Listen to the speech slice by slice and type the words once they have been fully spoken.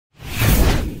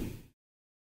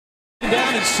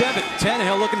Down and 7.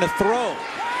 Tannehill looking to throw.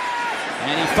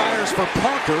 And he fires for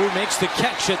Parker, who makes the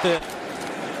catch at the...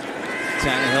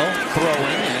 Tannehill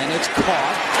throwing, and it's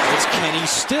caught. It's Kenny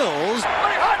Stills.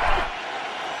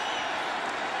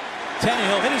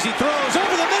 Tannehill hit as he throws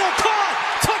over the middle. Caught!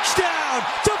 Touchdown!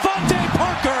 Devontae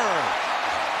Parker!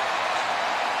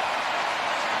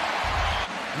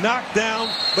 Knocked down,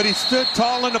 but he stood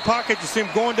tall in the pocket. You see him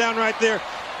going down right there.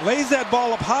 Lays that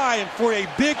ball up high, and for a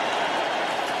big...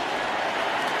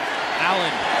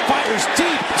 Allen fires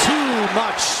deep. Too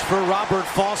much for Robert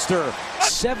Foster.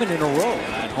 7 in a row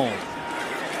at home.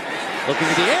 Looking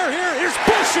in the air here. Here's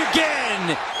Bush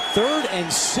again. 3rd and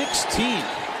 16.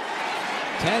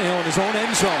 Tannehill in his own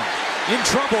end zone. In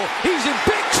trouble. He's in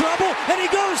big trouble, and he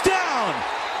goes down.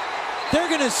 They're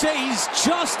going to say he's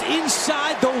just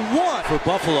inside the 1 for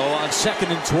Buffalo on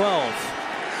 2nd and 12.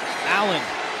 Allen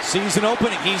sees an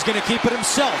opening. He's going to keep it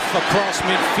himself across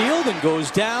midfield and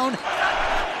goes down.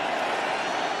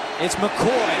 It's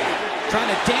McCoy trying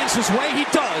to dance his way. He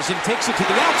does, and takes it to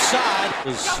the outside.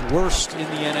 Was worst in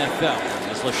the NFL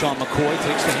as LaShawn McCoy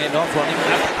takes the handoff, running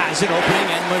left, has an opening,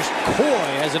 and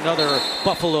McCoy has another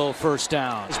Buffalo first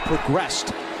down. Has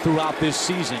progressed throughout this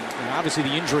season, and obviously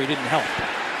the injury didn't help.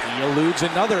 He eludes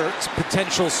another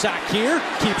potential sack here,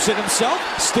 keeps it himself,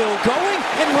 still going,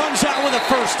 and runs out with a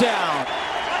first down.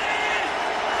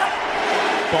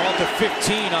 Ball to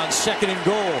 15 on 2nd and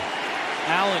goal.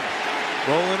 Allen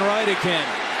rolling right again.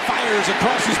 Fires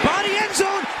across his body, end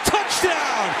zone,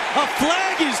 touchdown! A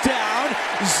flag is down.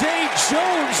 Zay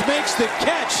Jones makes the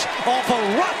catch off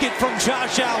a rocket from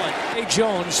Josh Allen. Zay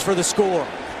Jones for the score.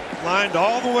 Lined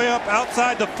all the way up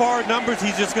outside the far numbers.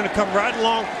 He's just going to come right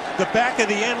along the back of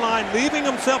the end line, leaving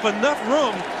himself enough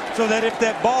room so that if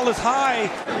that ball is high...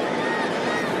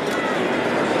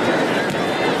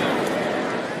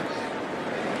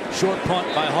 Short punt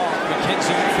by Hawk.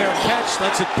 McKenzie, fair catch,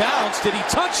 lets it bounce. Did he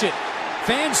touch it?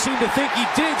 Fans seem to think he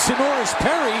did. Sonoris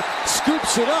Perry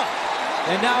scoops it up.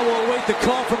 And now we'll await the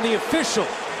call from the official.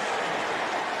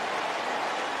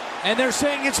 And they're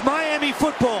saying it's Miami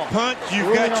football. Punt,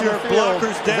 you've got your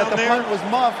blockers down the there. Punt was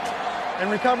muffed and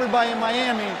recovered by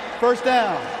Miami. First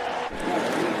down.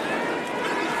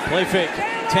 Play fake.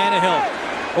 Tannehill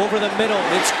over the middle.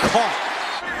 It's caught.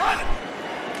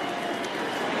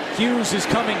 Hughes is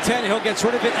coming. Tannehill gets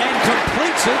rid of it and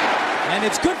completes it. And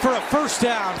it's good for a first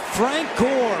down. Frank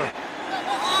Gore.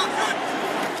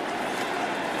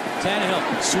 Tannehill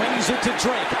swings it to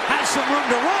Drake. Has some room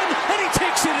to run, and he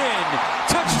takes it in.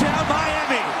 Touchdown,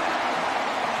 Miami.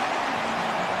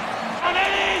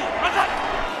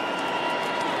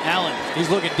 Allen, he's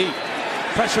looking deep.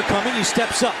 Pressure coming, he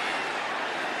steps up.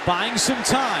 Buying some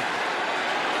time.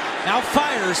 Now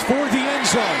fires for the end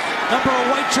zone. Number of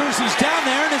white jerseys down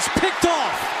there, and it's picked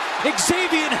off.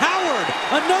 Xavier Howard,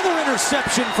 another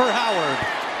interception for Howard.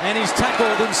 And he's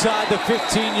tackled inside the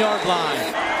 15-yard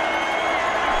line.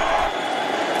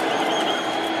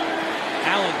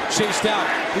 Allen chased out.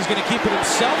 He's going to keep it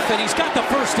himself, and he's got the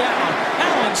first down.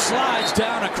 Allen slides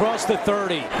down across the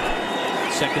 30.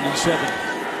 2nd and 7.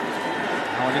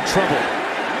 Allen in trouble.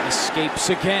 Escapes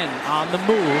again on the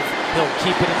move. He'll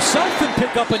keep it himself and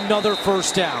pick up another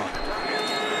first down.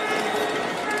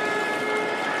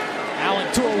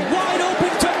 Allen to a wide open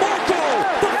DeMarco,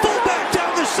 the fullback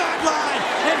down the sideline,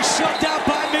 and shoved out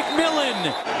by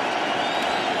McMillan.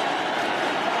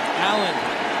 Allen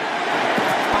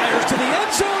fires to the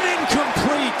end zone,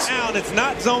 incomplete. Down, it's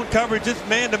not zone coverage, it's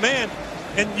man-to-man,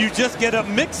 and you just get a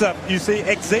mix-up. You see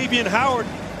Xavier Howard,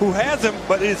 who has him,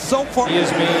 but is so far. He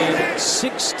has made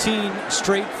 16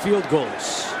 straight field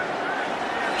goals.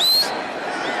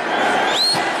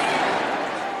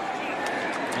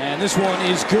 And this one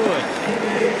is good.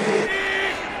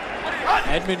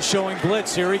 Edmonds showing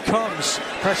blitz. Here he comes.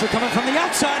 Pressure coming from the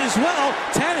outside as well.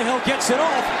 Tannehill gets it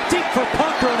off. Deep for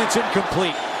Parker, and it's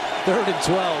incomplete. 3rd and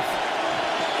 12.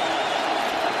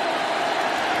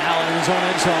 Allen in his own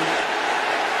end zone.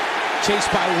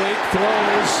 Chased by Wake,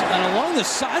 throws, and along the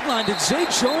sideline, did Zay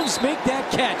Jones make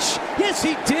that catch? Yes,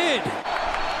 he did.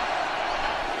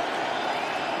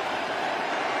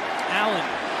 Allen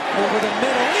over the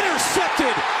middle,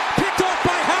 intercepted, picked off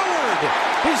by Howard.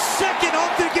 His 2nd of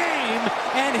the game,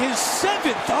 and his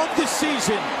 7th of the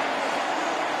season.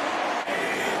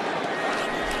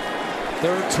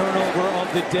 3rd turnover of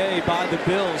the day by the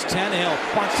Bills. Tannehill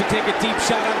wants to take a deep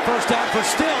shot on first down for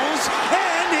Stills,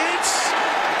 and it's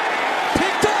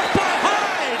picked off by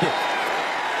Hyde.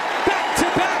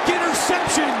 Back-to-back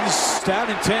interceptions. Down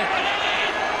and 10.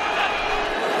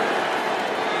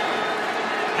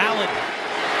 Allen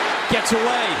gets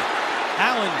away.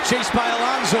 Allen chased by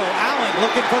Alonso. Allen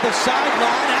looking for the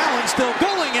sideline. Allen still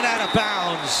going and out of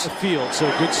bounds. The field, so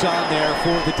good sign there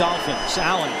for the Dolphins.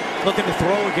 Allen looking to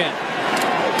throw again.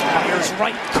 Fires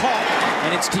right, caught.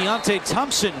 And it's Deontay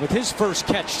Thompson with his first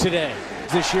catch today.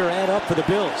 This year add up for the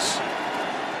Bills.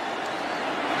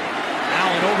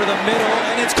 Allen over the middle,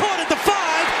 and it's caught at the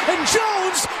 5, and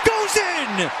Jones goes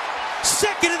in.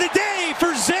 Second of the day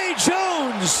for Zay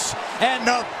Jones, and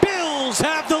the Bills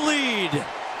have the lead.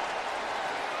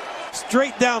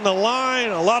 Straight down the line,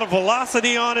 a lot of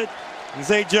velocity on it.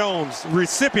 Zay Jones,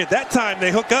 recipient. That time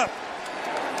they hook up.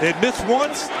 They missed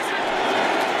once.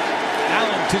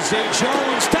 Allen to Zay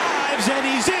Jones, dives, and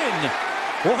he's in.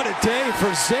 What a day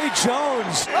for Zay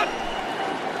Jones.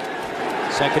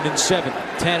 2nd and 7.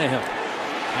 Tannehill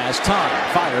has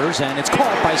time, fires, and it's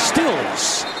caught by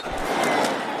Stills.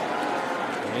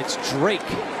 It's Drake.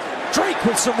 Drake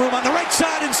with some room on the right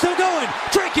side and still going.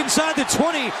 Drake inside the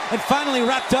 20 and finally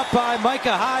wrapped up by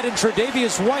Micah Hyde and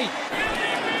Tre'Davious White.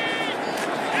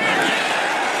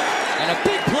 And a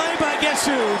big play by guess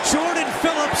who? Jordan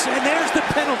Phillips, and there's the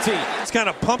penalty. He's kind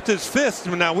of pumped his fist.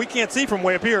 Now we can't see from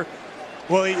way up here.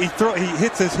 Well, he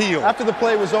hits his heel. After the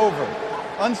play was over,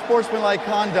 unsportsmanlike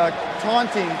conduct,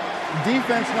 taunting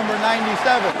defense number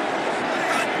 97.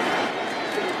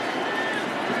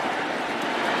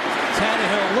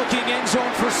 Tannehill looking end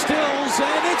zone for Stills,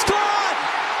 and it's caught!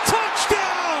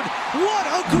 Touchdown! What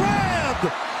a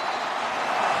grab!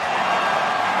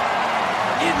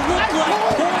 It looked like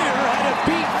Poyer had a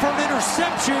beat for an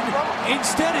interception.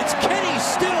 Instead, it's Kenny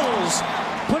Stills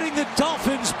putting the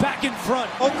Dolphins back in front.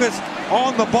 Focused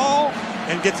on the ball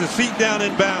and gets his feet down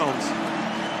in bounds.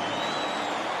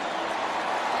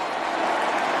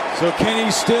 So Kenny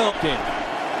still in.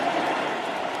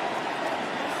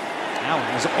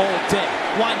 Allen is all day,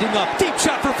 winding up, deep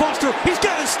shot for Foster. He's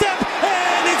got a step,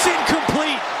 and it's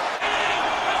incomplete.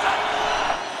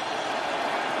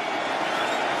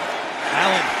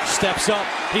 Allen steps up.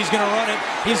 He's going to run it.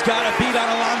 He's got a beat on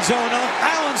Alonso.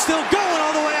 Allen still going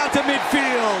all the way out to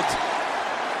midfield.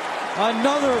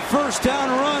 Another first down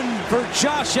run for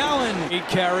Josh Allen. 8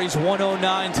 carries,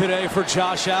 109 today for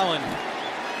Josh Allen.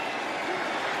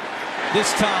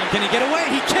 This time, can he get away?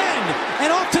 He can!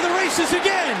 And off to the races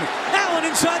again! Allen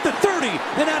inside the 30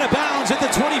 and out of bounds at the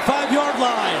 25-yard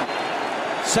line.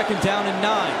 2nd down and 9.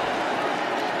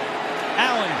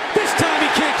 Allen, this time he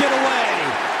can't get away.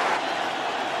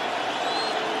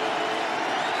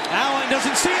 Allen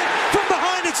doesn't see it. From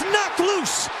behind, it's knocked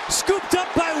loose. Scooped up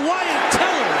by Wyatt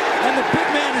Teller. And the big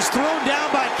man is thrown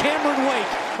down by Cameron Wake.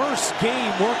 First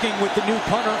game working with the new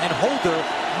punter and holder,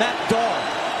 Matt Dahl.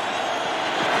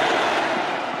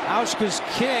 Auschka's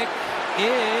kick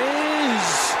is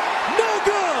no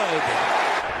good.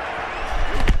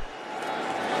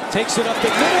 Takes it up the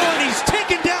middle, and he's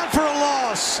taken down for a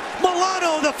loss.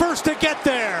 Milano the first to get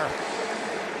there.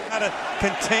 How to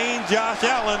contain Josh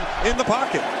Allen in the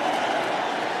pocket.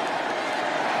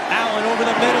 Allen over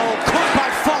the middle, caught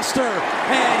by Foster,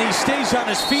 and he stays on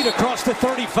his feet across the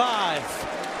 35.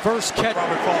 First catch,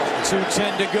 Robert Foster.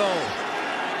 2:10 to go.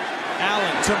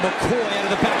 Allen to McCoy out of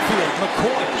the backfield.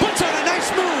 McCoy puts on a nice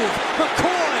move.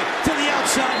 McCoy to the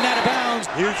outside and out of bounds.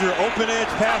 Here's your open edge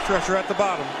pass rusher at the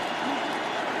bottom.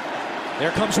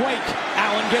 There comes Wake.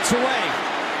 Allen gets away.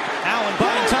 Allen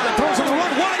buying time, throws on the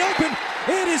run, wide open.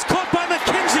 It is caught by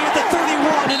McKenzie at the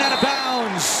 31 and out of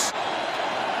bounds.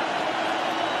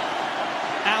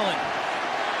 Allen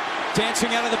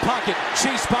dancing out of the pocket,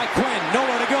 chased by Quinn.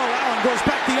 Nowhere to go. Allen goes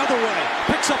back the other way.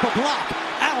 Picks up a block.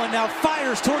 Allen now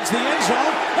fires towards the end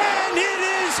zone, and it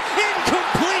is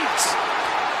incomplete.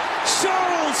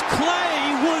 Charles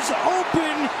Clay was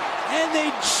open, and they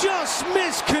just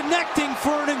missed connecting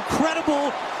for an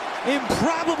incredible,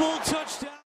 improbable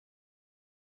touchdown.